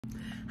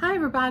Hi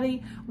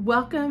everybody,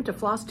 welcome to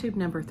Floss Tube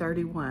number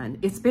 31.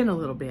 It's been a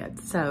little bit,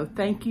 so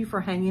thank you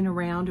for hanging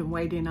around and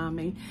waiting on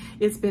me.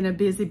 It's been a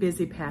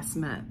busy past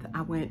month.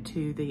 I went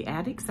to the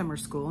Attic Summer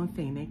School in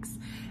Phoenix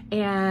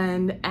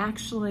and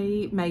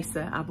actually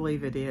Mesa, I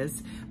believe it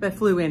is, but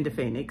flew into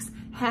Phoenix.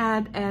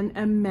 Had an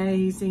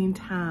amazing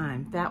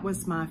time. That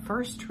was my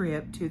first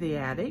trip to the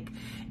Attic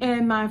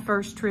and my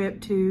first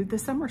trip to the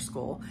summer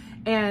school.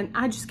 And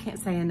I just can't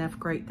say enough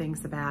great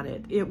things about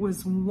it. It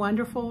was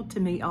wonderful to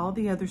meet all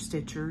the other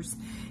stitchers.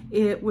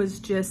 It was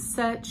just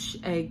such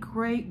a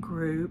great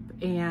group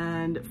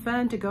and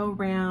fun to go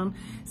around,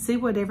 see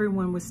what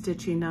everyone was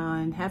stitching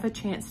on, have a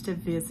chance to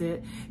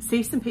visit,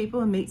 see some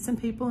people and meet some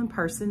people in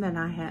person that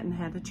I hadn't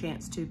had a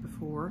chance to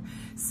before.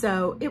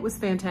 So it was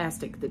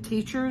fantastic. The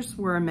teachers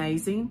were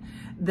amazing.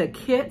 The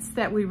kits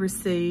that we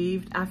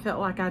received, I felt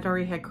like I'd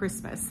already had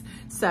Christmas.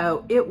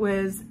 So it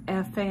was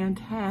a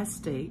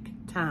fantastic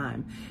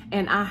time.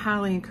 And I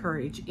highly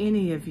encourage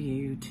any of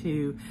you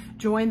to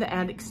join the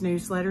Attic's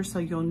newsletter so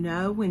you'll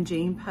know when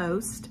Jean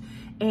posts,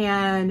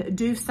 and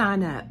do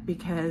sign up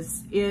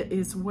because it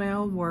is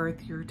well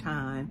worth your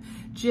time,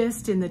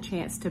 just in the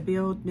chance to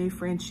build new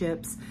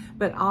friendships,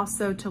 but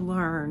also to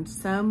learn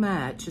so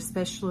much,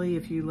 especially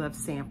if you love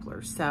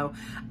samplers. So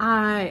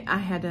I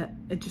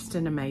had just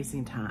an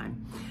amazing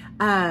time.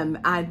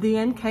 I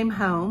then came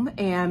home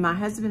and my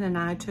husband and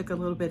I took a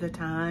little bit of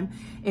time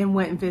and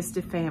went and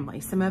visited family.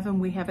 Some of them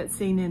we haven't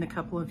seen in a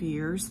couple of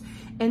years,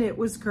 and it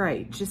was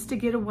great just to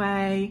get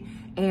away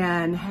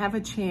and have a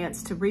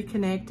chance to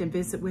reconnect and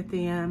visit with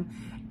them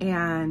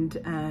and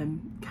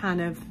kind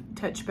of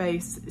touch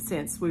base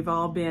since we've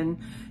all been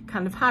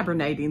kind of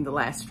hibernating the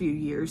last few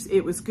years.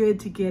 It was good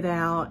to get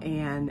out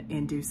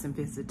and do some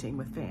visiting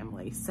with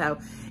family. So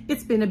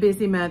it's been a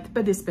busy month,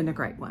 but it's been a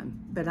great one.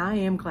 But I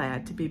am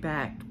glad to be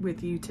back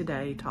with you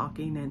today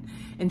talking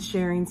and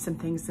sharing some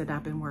things that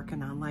I've been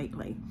working on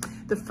lately.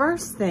 The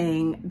first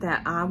thing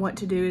that I want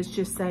to do is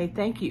just say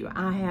thank you.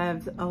 I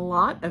have a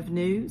lot of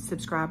new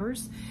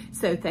subscribers.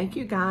 So thank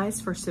you guys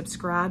for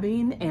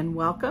subscribing and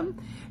welcome.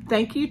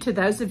 Thank you to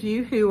those of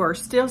you who are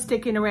still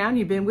sticking around.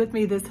 You've been with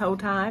me this whole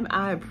time.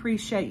 I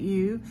appreciate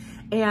you.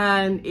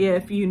 And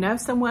if you know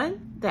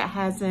someone that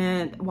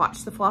hasn't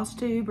watched the Floss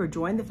Tube or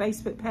joined the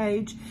Facebook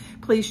page,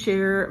 please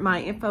share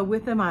my info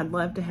with them. I'd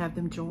love to have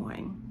them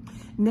join.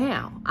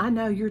 Now, I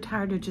know you're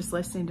tired of just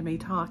listening to me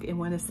talk and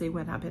want to see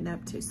what I've been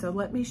up to. So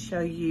let me show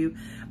you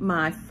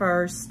my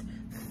first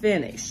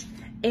finish.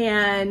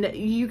 And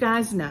you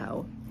guys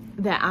know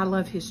that I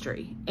love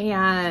history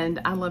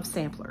and I love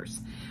samplers.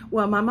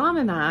 Well, my mom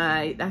and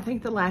I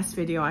think the last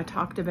video I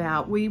talked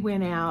about, we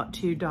went out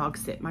to dog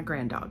sit my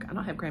granddog. I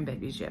don't have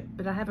grandbabies yet,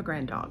 but I have a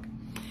granddog.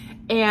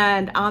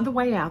 And on the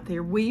way out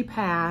there, we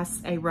pass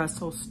a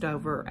Russell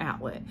Stover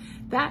outlet.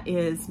 That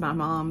is my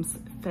mom's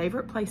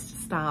favorite place to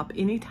stop.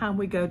 Anytime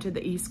we go to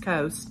the East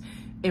Coast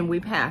and we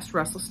pass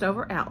Russell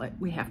Stover outlet,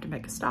 we have to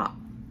make a stop.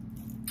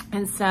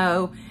 And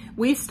so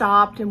we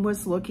stopped and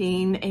was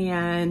looking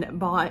and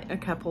bought a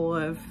couple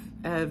of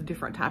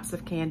different types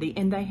of candy,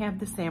 and they have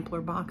the sampler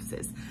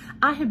boxes.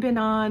 I have been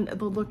on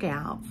the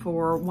lookout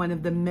for one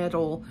of the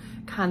metal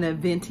kind of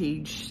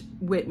vintage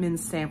Whitman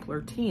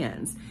sampler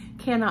tins.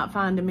 Cannot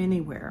find them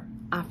anywhere.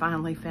 I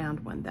finally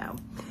found one though.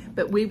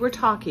 But we were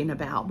talking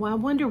about, well, I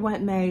wonder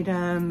what made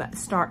them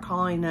start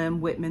calling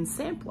them Whitman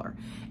sampler,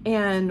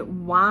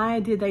 and why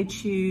did they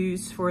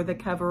choose for the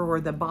cover or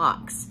the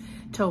box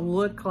to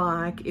look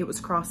like it was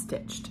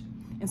cross-stitched?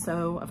 And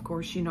so, of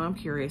course, you know, I'm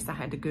curious. I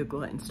had to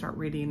Google it and start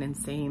reading and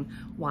seeing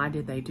why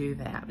did they do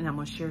that. And I'm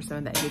gonna share some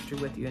of that history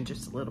with you in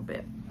just a little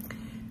bit.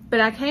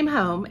 But I came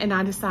home and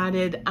I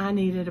decided I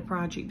needed a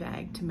project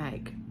bag to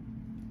make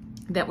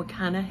that would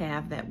kind of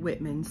have that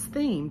Whitman's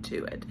theme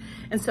to it.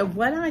 And so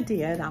what I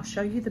did, I'll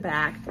show you the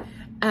back.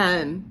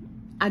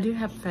 I do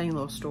have a funny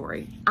little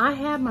story. I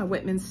have my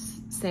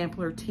Whitman's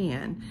sampler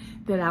tin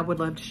that I would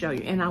love to show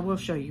you, and I will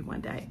show you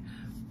one day.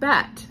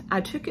 But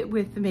I took it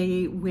with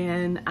me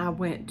when I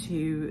went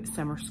to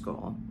summer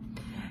school.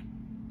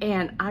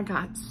 And I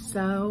got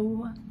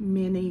so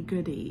many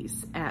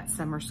goodies at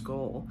summer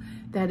school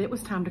that it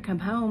was time to come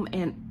home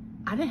and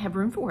I didn't have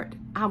room for it.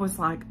 I was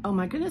like, oh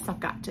my goodness,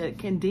 I've got to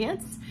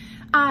condense.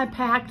 I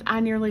packed, I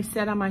nearly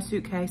set on my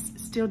suitcase,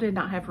 still did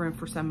not have room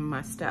for some of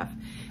my stuff.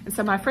 And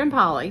so my friend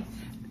Polly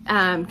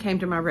came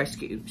to my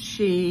rescue.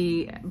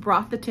 She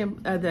brought the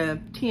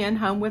tin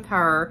home with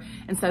her,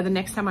 and so the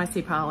next time I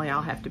see Polly,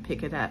 I'll have to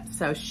pick it up.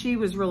 So she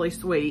was really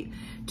sweet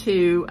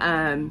to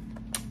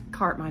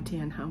cart my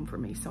tin home for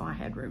me, so I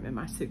had room in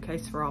my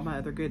suitcase for all my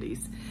other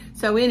goodies.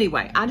 So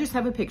anyway, I just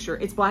have a picture.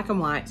 It's black and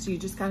white, so you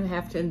just kind of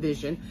have to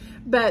envision.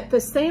 But the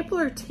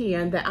sampler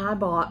tin that I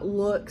bought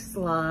looks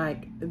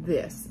like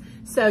this.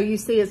 So you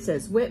see it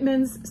says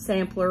Whitman's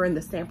sampler, and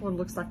the sampler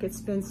looks like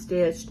it's been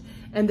stitched.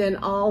 And then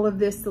all of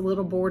this, the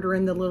little border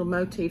and the little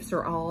motifs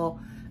are all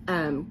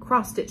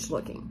cross-stitch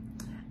looking.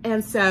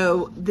 And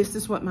so this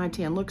is what my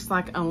tin looks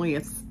like, only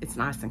it's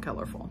nice and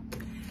colorful.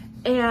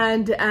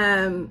 And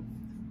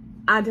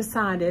I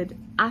decided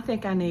I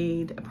think I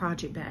need a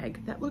project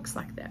bag that looks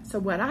like that. So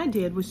what I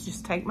did was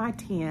just take my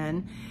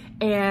tin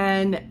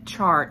and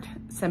chart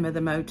some of the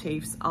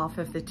motifs off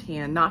of the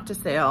tin, not to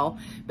sell,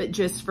 but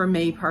just for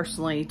me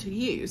personally to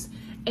use.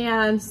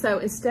 And so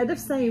instead of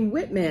saying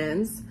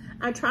Whitman's,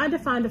 I tried to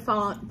find a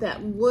font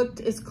that looked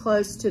as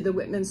close to the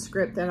Whitman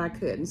script that I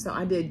could. And so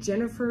I did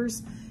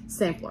Jennifer's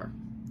Sampler,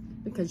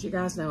 because you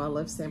guys know I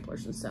love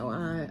samplers. And so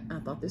I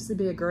thought this would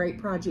be a great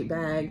project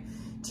bag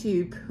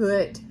to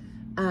put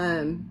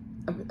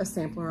a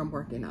sampler I'm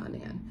working on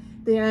in.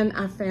 Then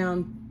I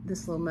found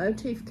this little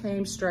motif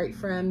came straight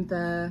from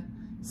the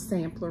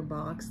sampler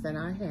box that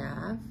I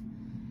have.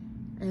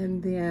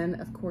 And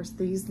then of course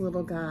these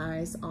little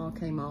guys all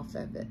came off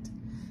of it.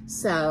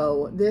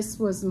 So this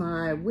was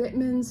my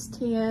Whitman's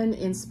tin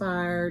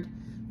inspired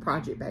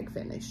project bag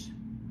finish.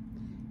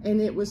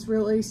 And it was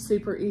really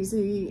super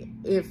easy.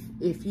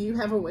 If you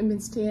have a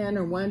Whitman's tin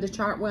or one to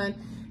chart one,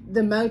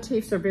 the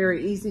motifs are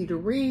very easy to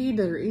read,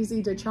 they're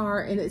easy to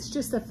chart, and it's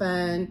just a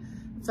fun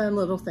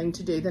little thing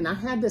to do. Then I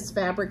had this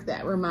fabric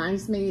that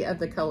reminds me of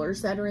the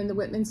colors that are in the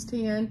Whitman's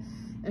tin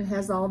and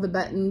has all the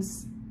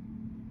buttons.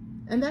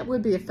 And that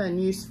would be a fun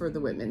use for the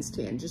Whitman's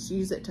tin. Just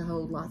use it to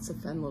hold lots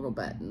of fun little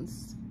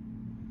buttons.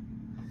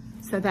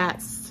 So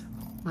that's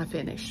my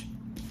finish.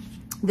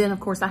 Then of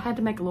course I had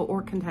to make a little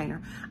orc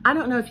container. I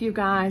don't know if you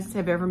guys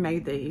have ever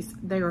made these.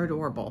 They are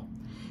adorable.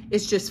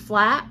 It's just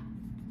flat,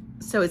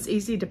 so it's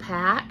easy to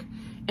pack.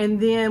 And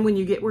then when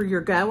you get where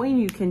you're going,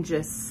 you can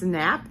just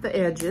snap the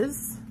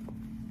edges.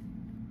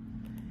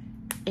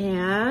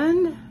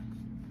 And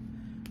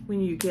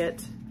when you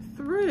get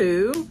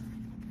through,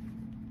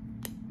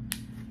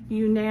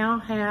 you now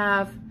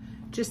have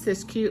just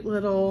this cute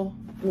little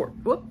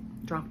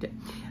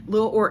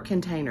little orc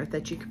container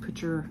that you can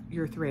put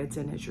your threads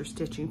in as you're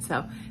stitching.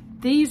 So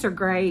these are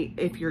great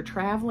if you're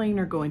traveling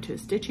or going to a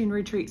stitching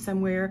retreat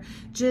somewhere,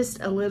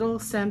 just a little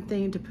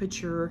something to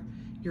put your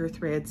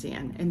threads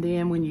in. And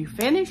then when you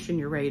finish and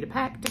you're ready to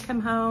pack to come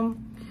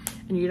home,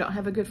 and you don't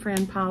have a good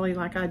friend, Polly,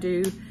 like I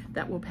do,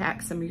 that will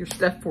pack some of your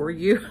stuff for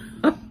you,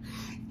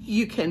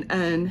 you can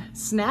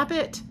unsnap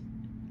it,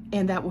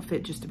 and that will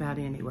fit just about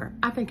anywhere.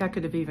 I think I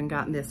could have even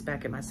gotten this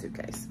back in my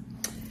suitcase.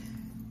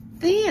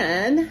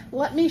 Then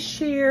let me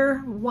share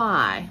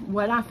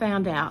what I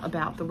found out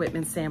about the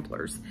Whitman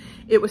samplers.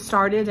 It was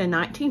started in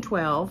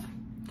 1912,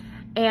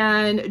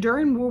 and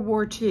during World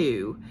War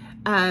II,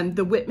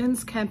 the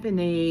Whitman's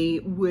company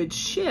would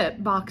ship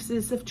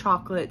boxes of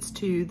chocolates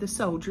to the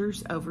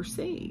soldiers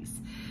overseas.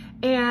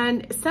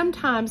 And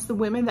sometimes the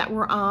women that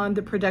were on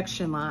the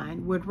production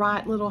line would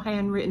write little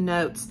handwritten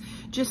notes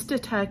just to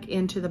tuck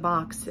into the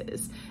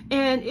boxes.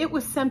 And it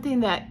was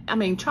something that, I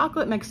mean,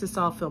 chocolate makes us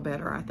all feel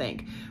better, I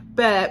think.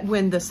 But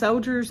when the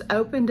soldiers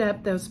opened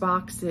up those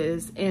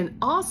boxes, and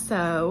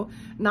also,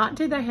 not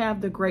did they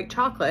have the great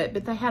chocolate,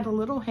 but they had a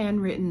little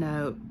handwritten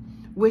note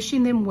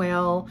wishing them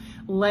well,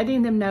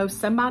 letting them know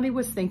somebody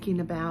was thinking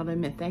about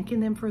them and thanking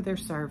them for their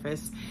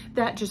service.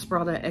 That just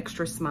brought an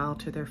extra smile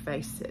to their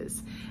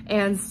faces.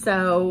 And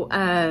so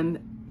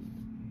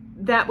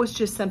that was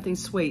just something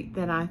sweet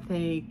that I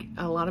think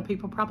a lot of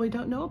people probably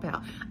don't know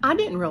about. I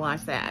didn't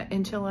realize that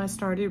until I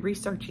started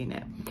researching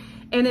it.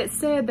 And it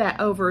said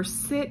that over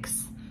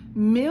 6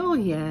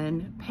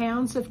 million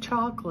pounds of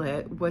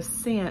chocolate was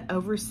sent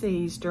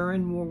overseas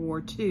during World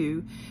War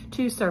II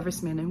to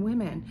servicemen and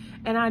women.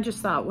 And I just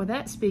thought, well,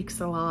 that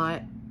speaks a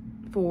lot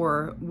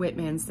for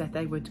Whitman's that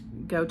they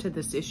would go to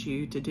this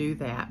issue to do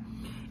that.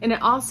 And it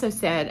also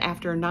said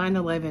after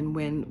 9/11,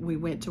 when we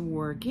went to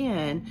war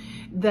again,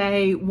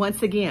 they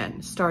once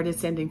again started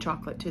sending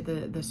chocolate to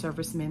the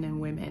servicemen and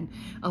women,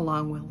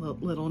 along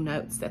with little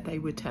notes that they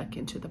would tuck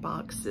into the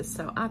boxes.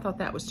 So I thought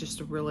that was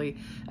just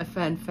a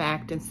fun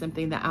fact and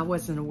something that I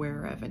wasn't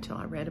aware of until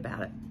I read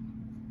about it.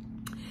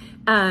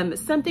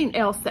 Something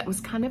else that was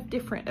kind of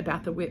different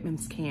about the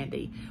Whitman's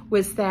candy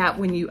was that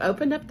when you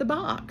opened up the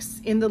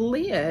box, in the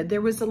lid, there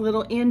was a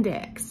little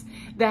index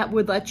that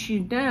would let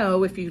you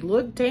know, if you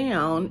looked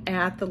down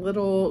at the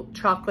little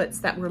chocolates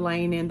that were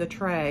laying in the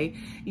tray,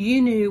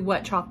 you knew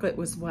what chocolate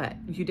was what.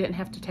 You didn't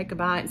have to take a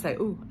bite and say,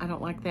 ooh, I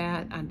don't like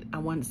that. I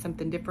wanted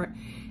something different.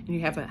 And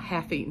you have a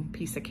half-eaten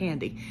piece of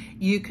candy.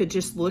 You could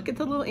just look at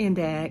the little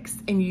index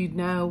and you'd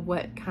know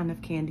what kind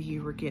of candy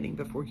you were getting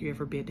before you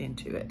ever bit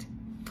into it.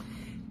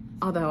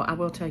 Although I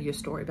will tell you a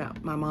story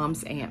about my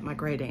mom's aunt, my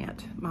great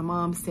aunt. My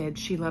mom said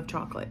she loved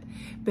chocolate,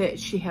 but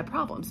she had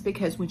problems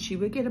because when she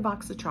would get a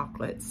box of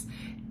chocolates,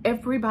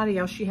 everybody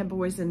else, she had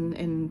boys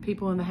and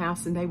people in the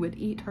house, and they would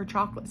eat her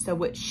chocolate. So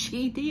what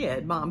she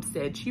did, Mom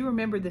said, she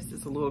remembered this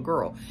as a little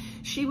girl,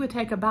 she would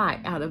take a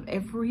bite out of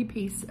every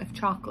piece of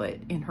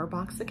chocolate in her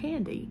box of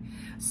candy.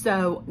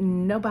 So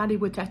nobody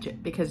would touch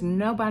it because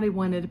nobody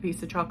wanted a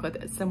piece of chocolate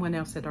that someone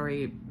else had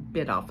already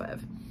bit off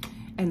of.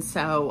 And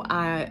so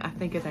I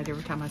think of that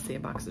every time I see a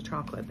box of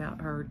chocolate, about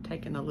her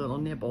taking a little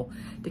nibble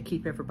to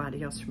keep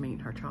everybody else from eating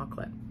her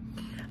chocolate.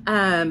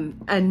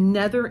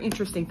 Another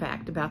interesting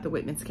fact about the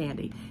Whitman's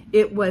candy,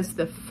 it was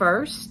the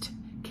first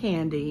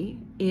candy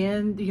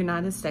in the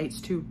United States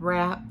to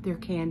wrap their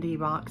candy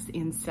box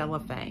in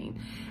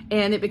cellophane.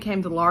 And it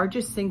became the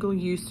largest single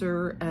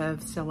user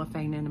of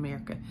cellophane in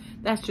America.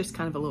 That's just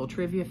kind of a little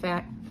trivia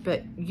fact,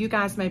 but you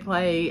guys may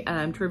play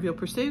Trivial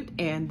Pursuit,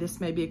 and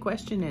this may be a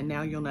question, and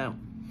now you'll know.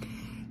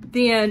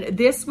 Then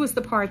this was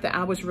the part that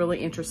I was really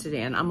interested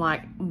in. I'm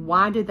like,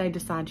 why did they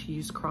decide to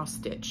use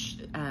cross-stitch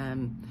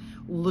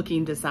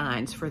looking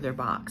designs for their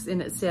box?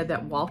 And it said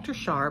that Walter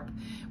Sharp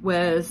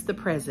was the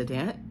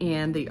president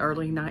in the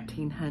early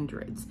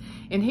 1900s.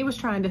 And he was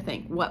trying to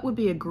think, what would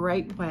be a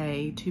great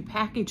way to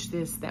package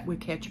this that would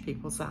catch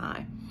people's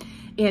eye?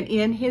 And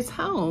in his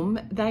home,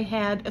 they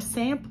had a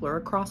sampler,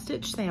 a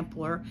cross-stitch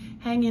sampler,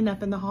 hanging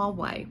up in the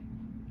hallway.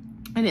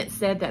 And it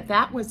said that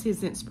that was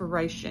his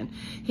inspiration.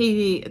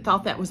 He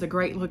thought that was a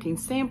great looking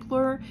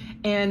sampler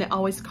and it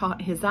always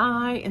caught his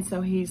eye. And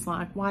so he's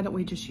like, why don't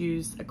we just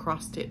use a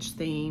cross-stitch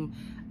theme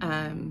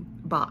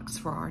box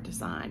for our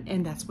design?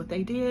 And that's what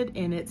they did.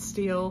 And it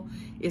still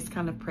is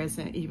kind of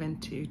present even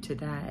to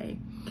today.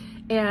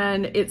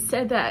 And it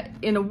said that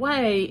in a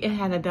way it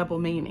had a double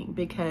meaning,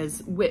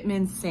 because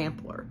Whitman's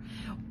sampler.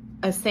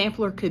 A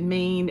sampler could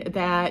mean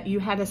that you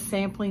had a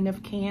sampling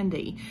of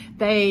candy.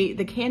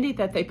 The candy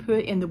that they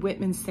put in the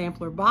Whitman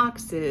sampler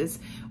boxes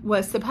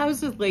was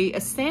supposedly a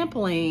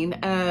sampling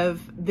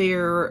of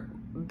their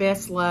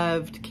best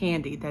loved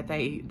candy that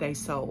they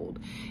sold.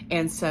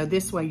 And so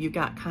this way you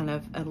got kind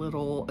of a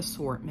little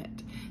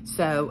assortment.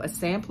 So a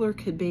sampler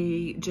could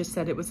be just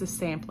that it was a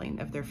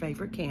sampling of their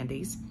favorite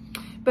candies,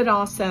 but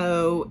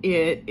also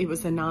it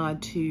was a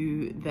nod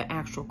to the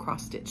actual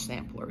cross-stitch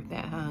sampler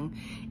that hung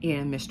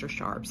in Mr.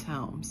 Sharp's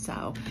home.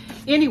 So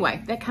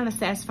anyway, that kind of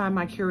satisfied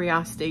my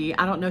curiosity.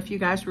 I don't know if you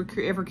guys were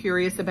ever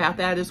curious about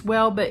that as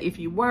well, but if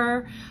you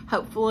were,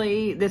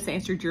 hopefully this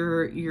answered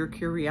your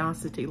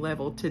curiosity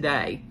level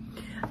today.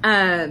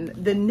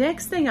 The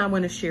next thing I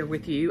want to share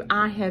with you,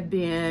 I have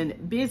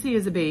been busy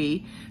as a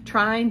bee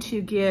trying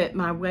to get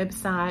my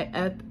website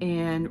up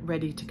and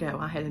ready to go.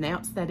 I had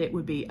announced that it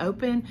would be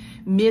open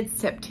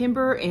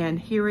mid-September, and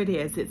here it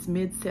is. It's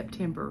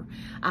mid-September.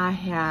 I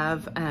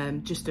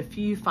have just a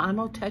few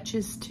final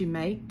touches to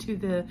make to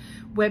the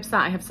website.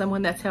 I have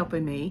someone that's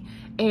helping me,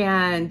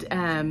 and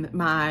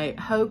my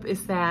hope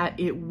is that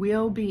it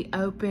will be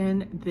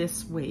open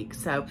this week.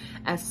 So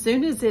as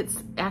soon as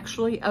it's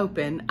actually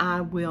open,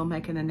 I will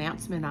make an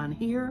announcement on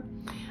here.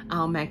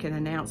 I'll make an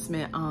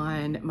announcement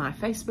on my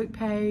Facebook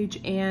page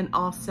and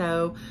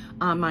also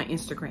on my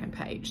Instagram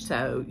page.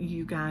 So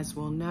you guys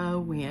will know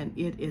when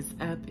it is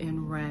up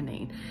and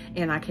running.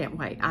 And I can't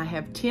wait. I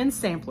have 10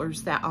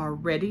 samplers that are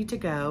ready to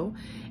go.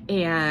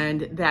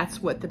 And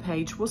that's what the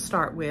page will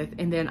start with.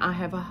 And then I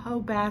have a whole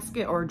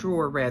basket, or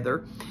drawer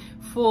rather,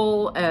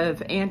 full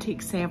of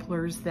antique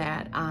samplers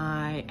that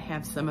I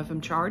have some of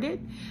them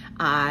charted.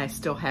 I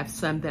still have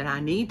some that I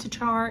need to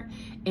chart,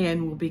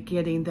 and we'll be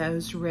getting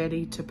those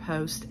ready to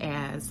post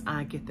as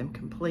I get them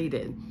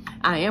completed.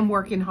 I am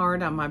working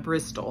hard on my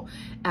Bristol.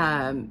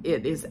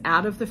 It is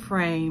out of the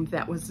frame.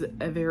 That was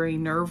a very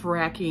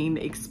nerve-wracking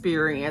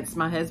experience.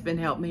 My husband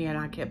helped me, and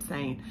I kept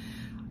saying,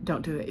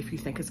 don't do it if you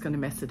think it's going to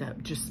mess it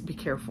up. Just be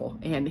careful.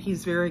 And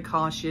he's very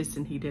cautious,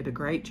 and he did a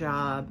great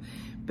job.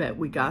 But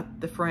we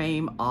got the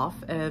frame off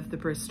of the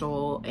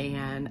Bristol,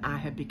 and I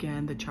have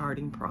begun the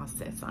charting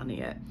process on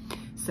it.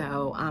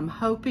 So I'm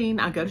hoping,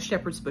 I go to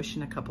Shepherd's Bush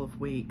in a couple of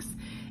weeks,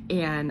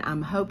 and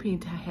I'm hoping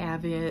to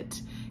have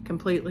it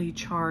completely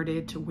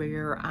charted to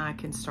where I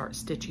can start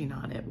stitching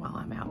on it while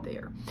I'm out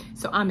there.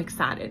 So I'm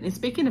excited. And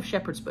speaking of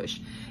Shepherd's Bush,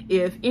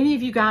 if any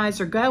of you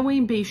guys are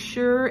going, be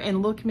sure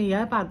and look me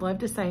up. I'd love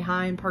to say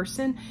hi in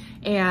person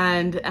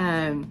and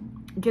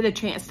get a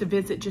chance to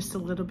visit just a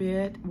little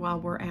bit while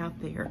we're out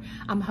there.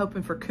 I'm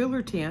hoping for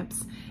cooler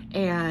temps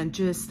and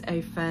just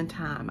a fun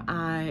time.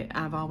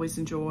 I've always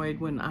enjoyed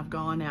when I've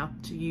gone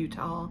out to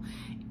Utah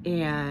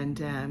and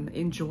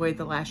enjoyed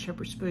the last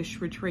Shepherd's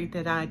Bush retreat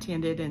that I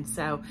attended, and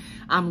so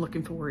I'm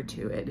looking forward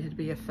to it. It'd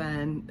be a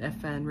fun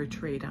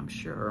retreat, I'm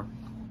sure.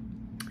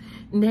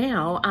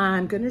 Now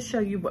I'm going to show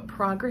you what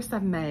progress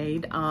I've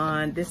made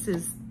on, this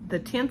is the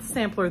 10th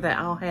sampler that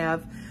I'll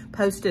have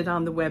posted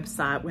on the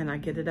website when I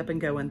get it up and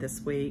going this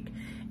week.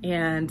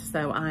 And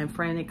so I'm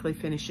frantically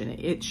finishing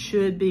it. It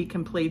should be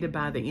completed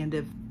by the end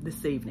of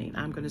this evening.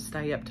 I'm going to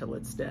stay up till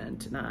it's done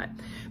tonight.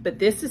 But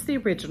this is the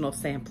original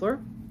sampler,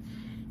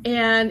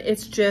 and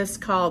it's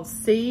just called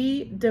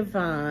See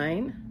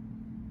Devine.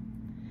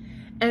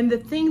 And the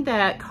thing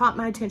that caught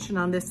my attention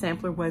on this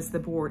sampler was the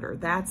border.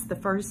 That's the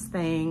first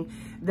thing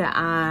that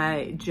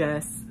I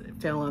just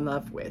fell in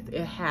love with.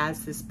 It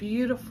has this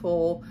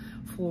beautiful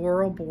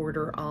floral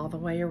border all the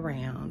way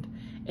around,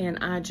 and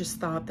I just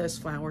thought those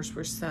flowers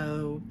were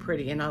so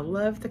pretty. And I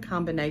love the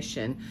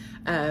combination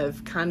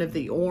of kind of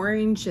the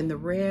orange and the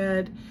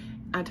red.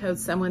 I told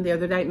someone the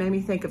other day, it made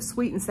me think of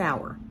sweet and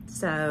sour.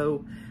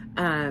 So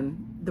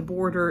the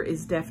border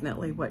is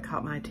definitely what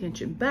caught my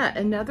attention. But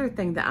another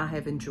thing that I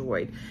have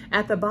enjoyed,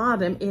 at the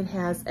bottom it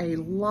has a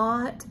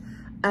lot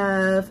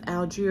of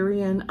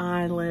Algerian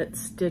eyelet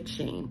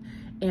stitching.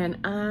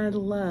 And I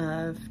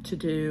love to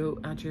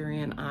do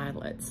Algerian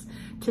eyelets.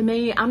 To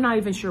me, I'm not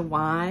even sure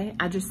why.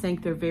 I just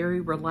think they're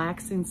very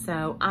relaxing.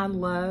 So I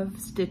love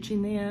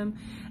stitching them.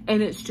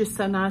 And it's just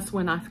so nice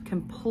when I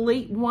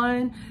complete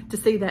one to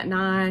see that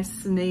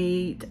nice,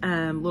 neat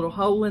little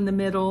hole in the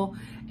middle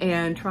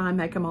and try and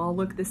make them all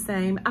look the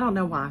same. I don't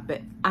know why,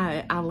 but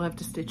I love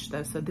to stitch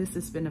those. So this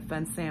has been a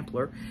fun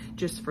sampler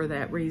just for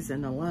that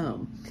reason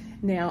alone.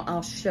 Now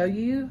I'll show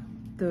you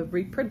the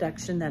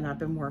reproduction that I've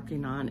been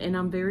working on, and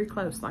I'm very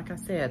close. Like I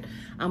said,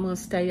 I'm gonna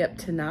stay up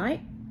tonight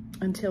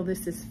until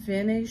this is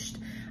finished.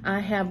 I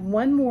have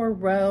one more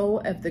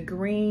row of the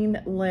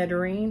green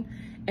lettering,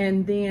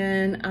 and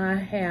then I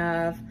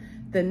have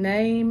the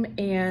name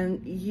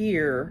and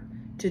year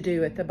to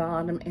do at the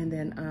bottom, and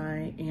then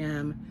I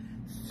am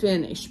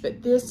finished.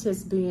 But this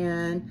has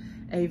been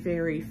a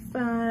very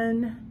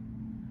fun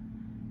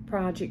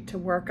project to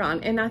work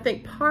on. And I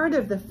think part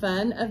of the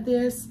fun of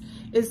this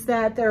is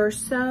that there are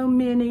so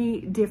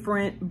many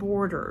different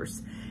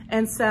borders.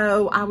 And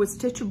so I would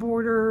stitch a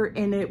border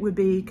and it would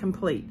be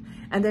complete.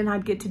 And then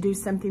I'd get to do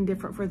something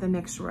different for the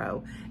next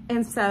row.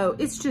 And so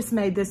it's just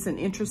made this an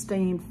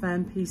interesting,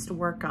 fun piece to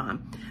work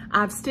on.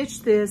 I've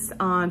stitched this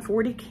on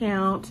 40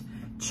 count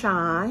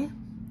chai.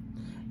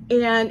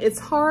 And it's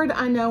hard,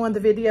 I know, on the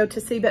video to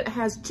see, but it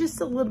has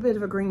just a little bit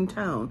of a green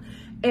tone.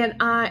 And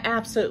I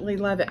absolutely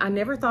love it. I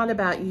never thought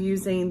about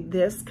using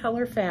this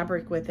color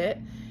fabric with it.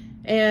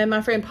 And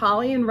my friend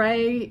Polly and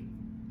Ray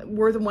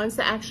were the ones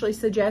that actually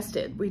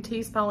suggested. We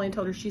teased Polly and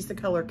told her she's the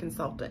color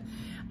consultant.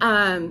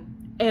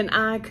 And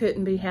I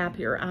couldn't be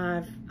happier.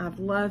 I've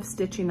loved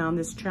stitching on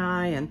this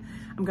chai, and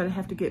I'm gonna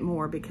have to get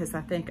more because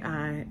I think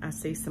I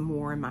see some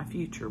more in my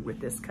future with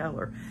this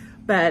color.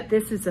 But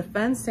this is a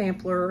fun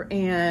sampler,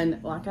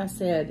 and like I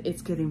said,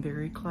 it's getting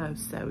very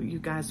close. So you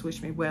guys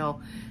wish me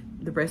well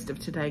the rest of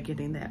today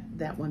getting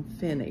that one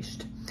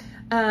finished.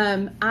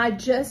 I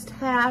just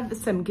have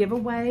some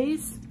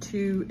giveaways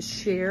to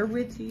share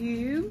with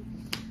you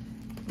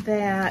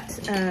that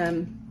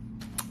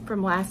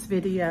from last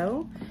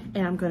video,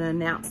 and I'm going to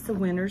announce the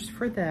winners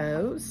for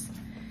those.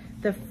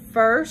 The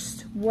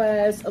first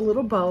was a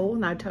little bowl,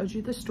 and I told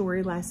you the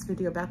story last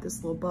video about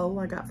this little bowl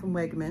I got from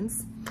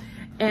Wegmans.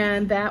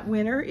 And that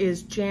winner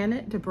is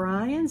Janet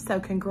Dobryden, so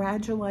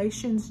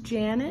congratulations,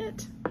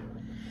 Janet.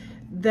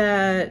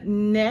 The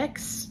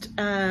next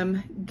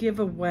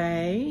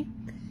giveaway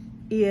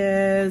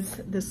is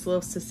this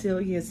little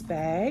Cecilia's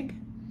bag,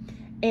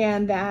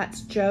 and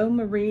that's Jo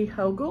Marie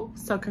Hogle,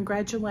 so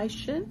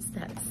congratulations,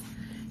 that's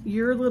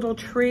your little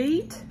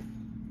treat.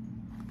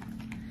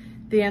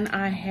 Then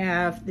I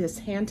have this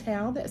hand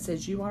towel that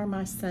says "You Are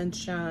My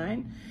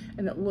Sunshine,"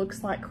 and it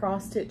looks like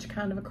cross stitch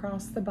kind of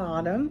across the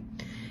bottom.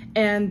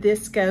 And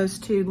this goes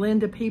to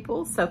Linda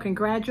People, so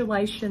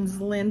congratulations,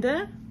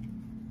 Linda.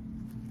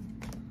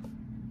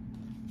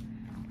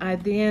 I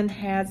then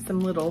had some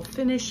little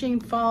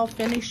fall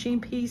finishing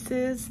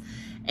pieces,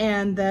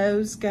 and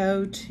those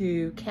go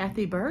to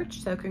Kathy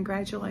Burch, so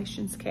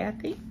congratulations,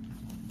 Kathy.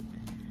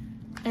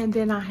 And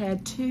then I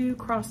had two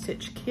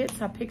cross-stitch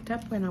kits I picked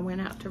up when I went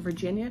out to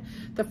Virginia.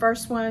 The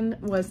first one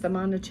was the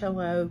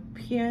Monticello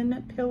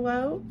pin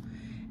pillow,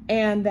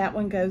 and that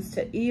one goes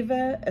to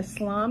Eva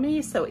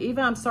Eslami. So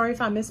Eva, I'm sorry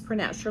if I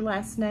mispronounced your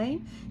last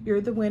name.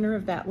 You're the winner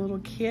of that little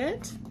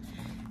kit.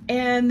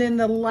 And then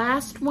the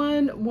last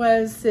one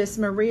was this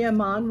Maria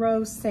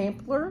Monroe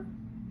sampler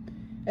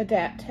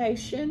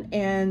adaptation,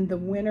 and the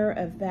winner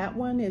of that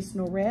one is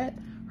Norbert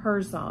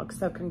Herzog.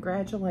 So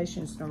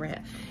congratulations, Norbert.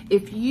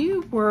 If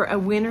you were a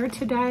winner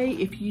today,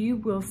 if you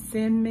will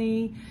send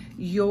me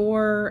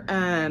your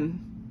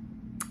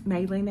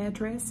mailing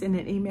address in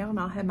an email, and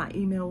I'll have my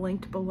email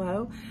linked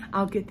below,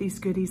 I'll get these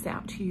goodies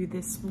out to you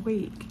this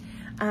week.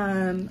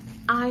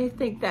 I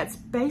think that's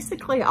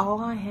basically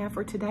all I have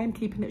for today. I'm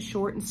keeping it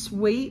short and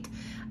sweet.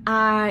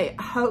 I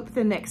hope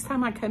the next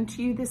time I come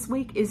to you this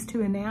week is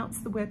to announce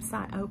the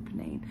website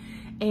opening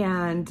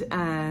and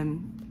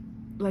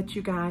let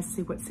you guys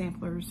see what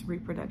samplers,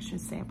 reproduction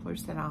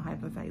samplers that I'll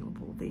have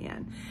available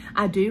then.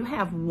 I do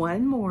have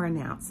one more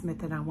announcement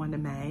that I want to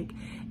make,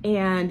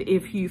 and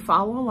if you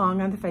follow along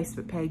on the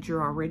Facebook page,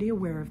 you're already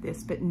aware of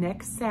this, but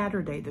next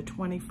Saturday, the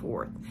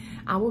 24th,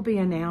 I will be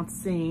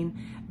announcing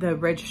the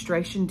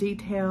registration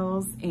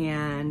details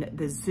and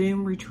the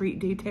Zoom retreat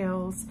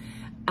details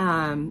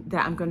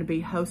that I'm going to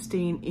be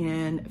hosting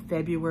in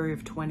February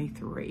of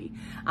 23.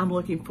 I'm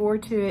looking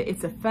forward to it.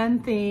 It's a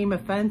fun theme, a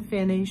fun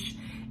finish,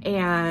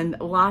 and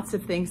lots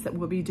of things that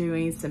we'll be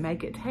doing. So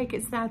make it, take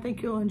it, so I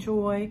think you'll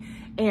enjoy,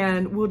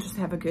 and we'll just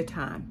have a good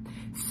time.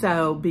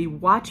 So be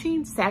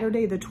watching.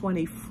 Saturday the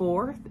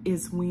 24th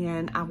is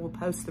when I will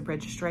post the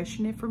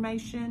registration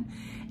information,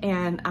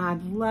 and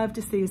I'd love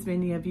to see as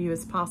many of you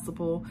as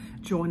possible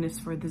join us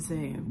for the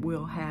Zoom.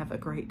 We'll have a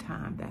great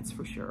time, that's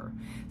for sure.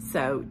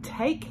 So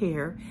take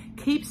care,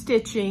 keep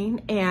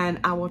stitching, and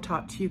I will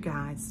talk to you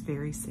guys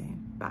very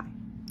soon. Bye.